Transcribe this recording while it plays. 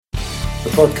the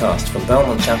podcast from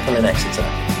Belmont Chapel in Exeter,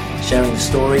 sharing the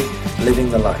story, living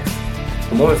the life.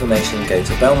 For more information, go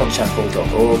to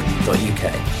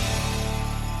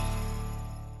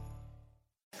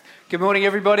belmontchapel.org.uk. Good morning,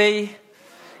 everybody.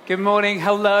 Good morning.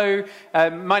 Hello.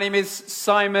 My name is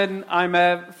Simon. I'm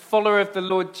a follower of the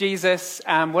Lord Jesus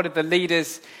and one of the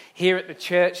leaders here at the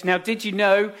church. Now, did you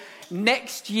know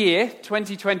next year,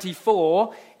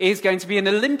 2024, is going to be an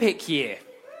Olympic year?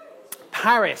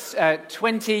 Paris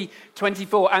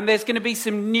 2024. And there's going to be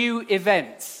some new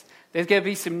events. There's going to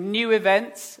be some new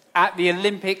events at the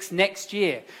Olympics next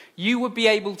year. You will be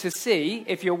able to see,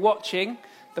 if you're watching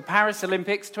the Paris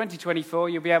Olympics 2024,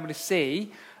 you'll be able to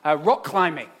see rock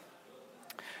climbing.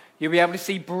 You'll be able to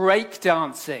see break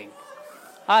dancing.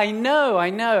 I know,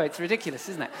 it's ridiculous,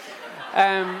 isn't it?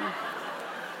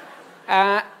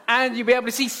 And you'll be able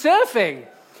to see surfing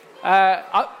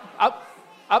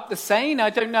up the Seine. I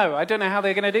don't know how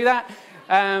they're going to do that.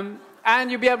 And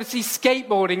you'll be able to see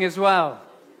skateboarding as well.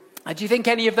 Do you think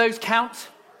any of those count? Do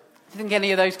you think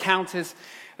any of those count as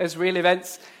real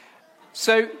events?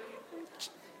 So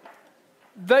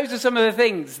those are some of the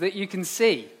things that you can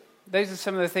see. Those are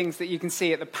some of the things that you can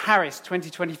see at the Paris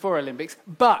 2024 Olympics,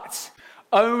 but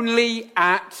only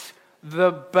at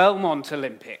the Belmont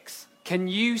Olympics can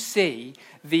you see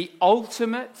the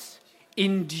ultimate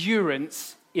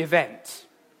endurance event.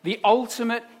 The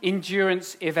ultimate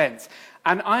endurance event.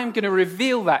 And I'm going to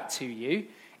reveal that to you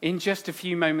in just a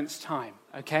few moments' time,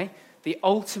 okay? The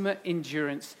ultimate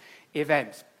endurance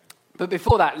event. But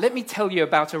before that, let me tell you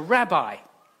about a rabbi.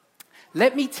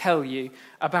 Let me tell you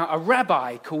about a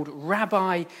rabbi called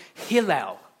Rabbi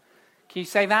Hillel. Can you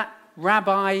say that?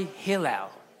 Rabbi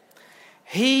Hillel.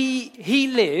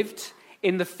 He lived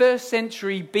in the 1st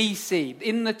century BC,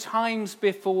 in the times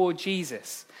before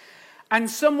Jesus. And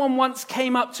someone once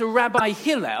came up to Rabbi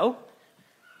Hillel.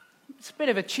 It's a bit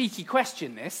of a cheeky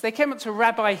question, this. They came up to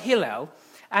Rabbi Hillel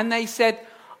and they said,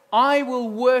 I will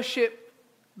worship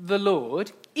the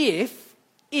Lord if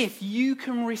you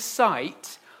can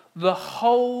recite the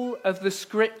whole of the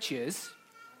scriptures.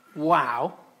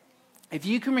 Wow. If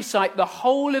you can recite the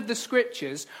whole of the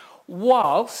scriptures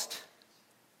whilst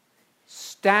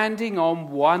standing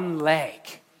on one leg.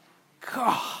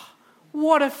 God,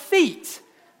 what a feat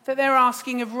that they're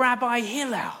asking of Rabbi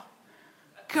Hillel.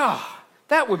 God,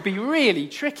 that would be really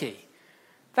tricky.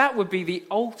 That would be the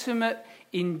ultimate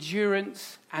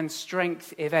endurance and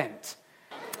strength event.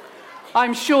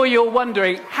 I'm sure you're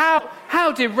wondering,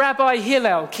 how did Rabbi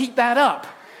Hillel keep that up?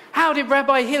 How did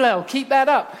Rabbi Hillel keep that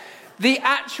up? The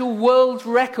actual world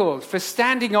record for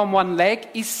standing on one leg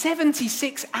is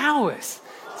 76 hours.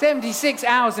 76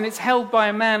 hours, and it's held by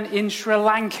a man in Sri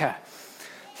Lanka.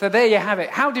 So there you have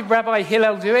it. How did Rabbi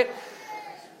Hillel do it?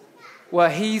 Well,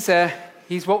 he's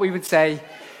what we would say,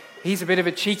 he's a bit of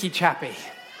a cheeky chappy.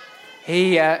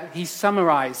 He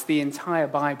summarized the entire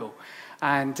Bible.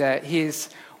 And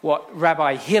here's what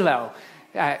Rabbi Hillel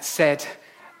said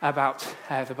about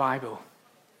the Bible.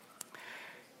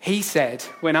 He said,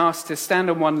 when asked to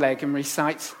stand on one leg and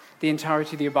recite the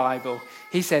entirety of the Bible,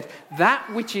 he said, that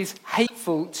which is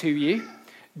hateful to you,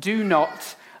 do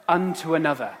not unto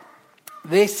another.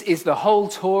 This is the whole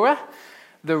Torah.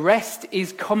 The rest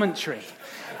is commentary.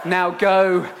 Now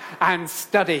go and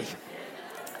study.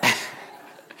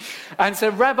 And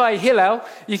so Rabbi Hillel,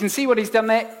 you can see what he's done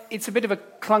there. It's a bit of a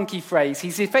clunky phrase.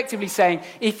 He's effectively saying,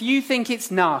 if you think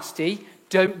it's nasty,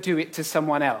 don't do it to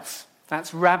someone else.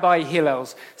 That's Rabbi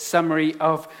Hillel's summary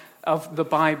of the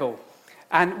Bible.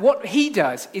 And what he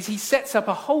does is he sets up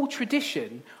a whole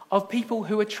tradition of people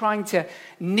who are trying to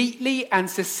neatly and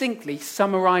succinctly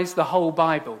summarize the whole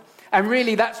Bible. And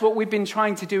really, that's what we've been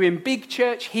trying to do in Big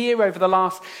Church here over the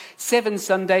last 7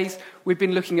 Sundays. We've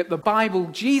been looking at the Bible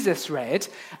Jesus read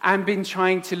and been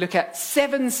trying to look at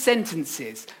 7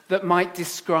 sentences that might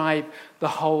describe the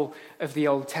whole of the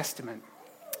Old Testament.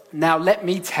 Now, let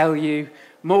me tell you,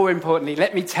 more importantly,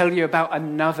 let me tell you about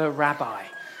another rabbi.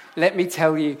 Let me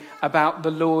tell you about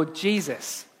the Lord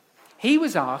Jesus. He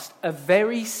was asked a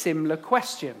very similar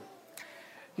question.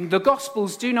 The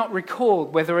Gospels do not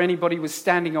record whether anybody was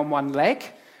standing on one leg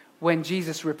when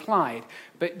Jesus replied,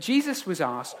 but Jesus was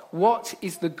asked, what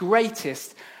is the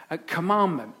greatest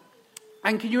commandment?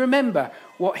 And can you remember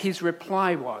what his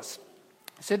reply was?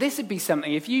 So this would be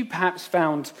something, if you perhaps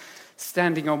found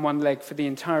standing on one leg for the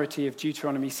entirety of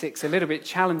Deuteronomy 6 a little bit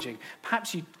challenging,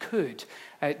 perhaps you could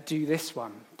do this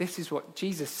one. This is what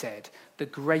Jesus said the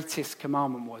greatest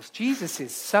commandment was.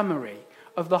 Jesus' summary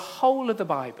of the whole of the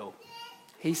Bible.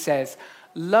 He says,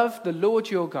 love the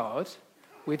Lord your God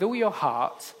with all your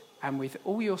heart and with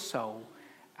all your soul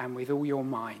and with all your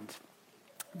mind.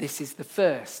 This is the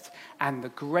first and the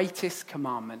greatest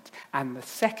commandment, and the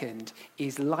second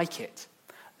is like it.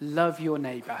 Love your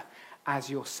neighbor as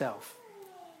yourself.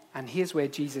 And here's where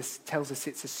Jesus tells us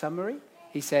it's a summary.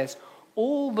 He says,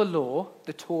 all the law,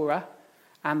 the Torah,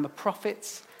 and the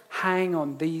prophets hang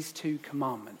on these two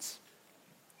commandments.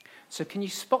 So can you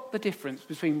spot the difference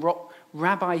between what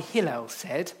Rabbi Hillel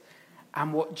said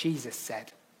and what Jesus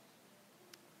said?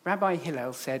 Rabbi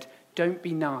Hillel said, don't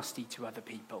be nasty to other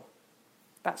people.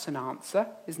 That's an answer,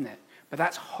 isn't it? But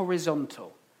that's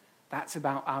horizontal. That's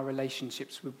about our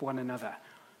relationships with one another.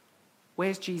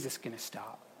 Where's Jesus going to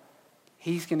start?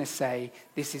 He's going to say,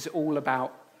 this is all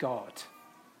about God.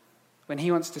 When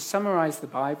he wants to summarize the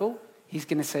Bible, he's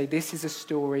going to say, this is a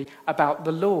story about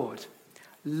the Lord.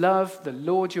 Love the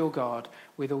Lord your God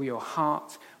with all your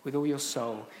heart, with all your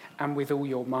soul, and with all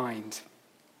your mind.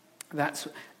 That's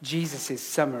Jesus'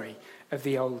 summary of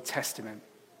the Old Testament.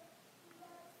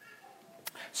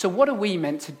 So what are we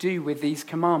meant to do with these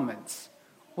commandments?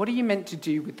 What are you meant to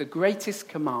do with the greatest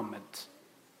commandment?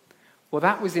 Well,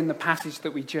 that was in the passage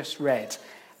that we just read.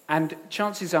 And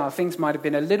chances are things might have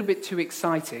been a little bit too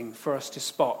exciting for us to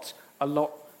spot a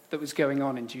lot that was going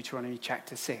on in Deuteronomy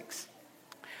chapter 6.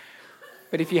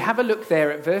 But if you have a look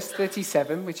there at verse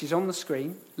 37, which is on the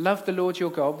screen, love the Lord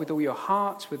your God with all your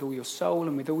heart, with all your soul,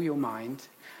 and with all your mind.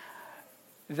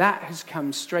 That has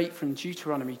come straight from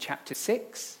Deuteronomy chapter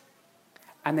 6.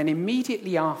 And then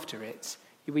immediately after it,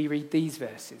 we read these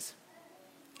verses.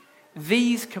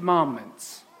 These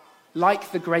commandments,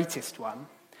 like the greatest one,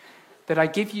 that I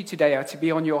give you today are to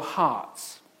be on your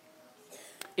hearts.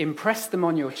 Impress them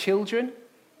on your children.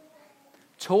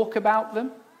 Talk about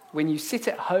them when you sit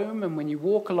at home and when you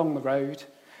walk along the road,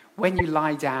 when you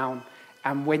lie down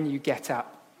and when you get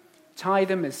up. Tie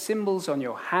them as symbols on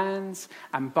your hands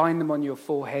and bind them on your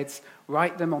foreheads.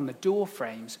 Write them on the door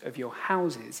frames of your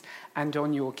houses and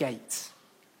on your gates.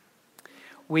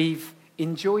 We've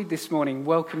enjoyed this morning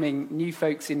welcoming new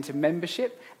folks into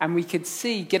membership, and we could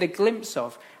get a glimpse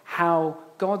of how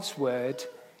God's word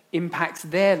impacts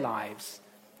their lives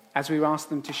as we ask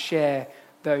them to share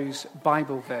those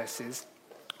Bible verses.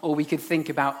 Or we could think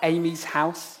about Amy's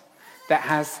house that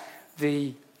has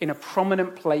in a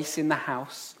prominent place in the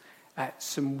house,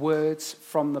 some words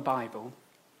from the Bible.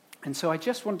 And so I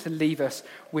just want to leave us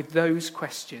with those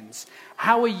questions.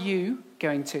 How are you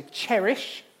going to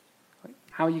cherish,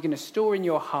 how are you going to store in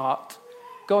your heart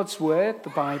God's word,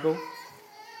 the Bible?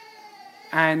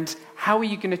 And how are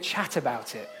you going to chat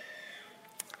about it?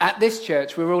 At this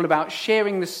church, we're all about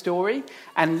sharing the story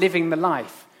and living the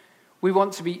life. We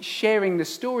want to be sharing the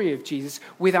story of Jesus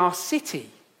with our city.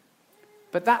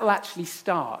 But that will actually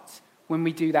start when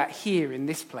we do that here in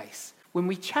this place. When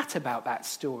we chat about that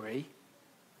story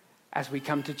as we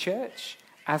come to church,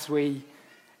 as we're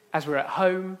at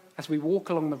home, as we walk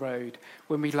along the road,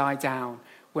 when we lie down,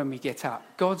 when we get up.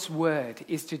 God's word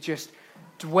is to just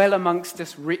dwell amongst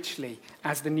us richly,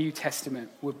 as the New Testament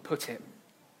would put it.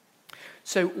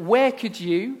 So where could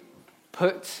you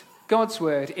put God's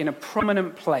word in a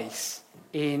prominent place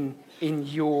in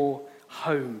your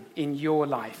home, in your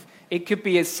life? It could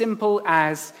be as simple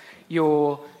as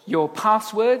your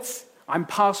passwords. I'm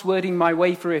passwording my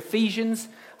way through Ephesians.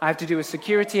 I have to do a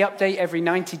security update every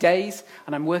 90 days,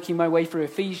 and I'm working my way through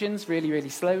Ephesians really, really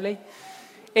slowly.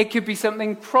 It could be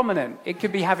something prominent. It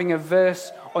could be having a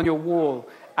verse on your wall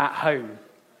at home.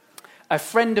 A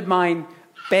friend of mine,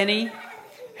 Benny,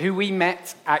 who we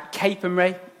met at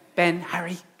Capernwray. Ben,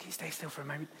 Harry, can you stay still for a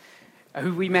moment?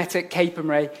 Who we met at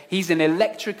Capernwray. He's an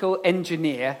electrical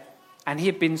engineer, and he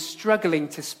had been struggling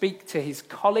to speak to his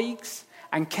colleagues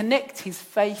and connect his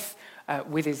faith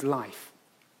with his life.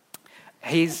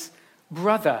 His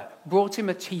brother brought him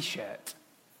a T-shirt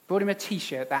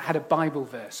that had a Bible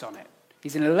verse on it.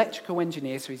 He's an electrical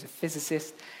engineer, so he's a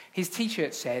physicist. His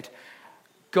T-shirt said,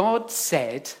 God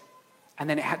said, and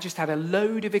then it just had a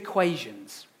load of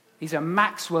equations. These are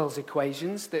Maxwell's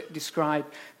equations that describe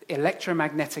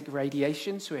electromagnetic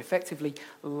radiation, so effectively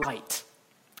light.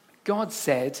 God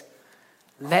said,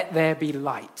 let there be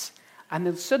light. And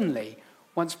then suddenly,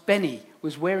 once Benny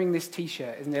was wearing this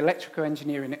T-shirt as an electrical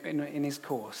engineer in his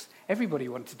course, everybody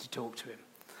wanted to talk to him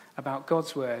about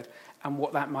God's word and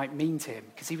what that might mean to him,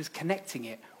 because he was connecting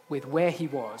it with where he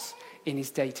was in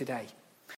his day-to-day.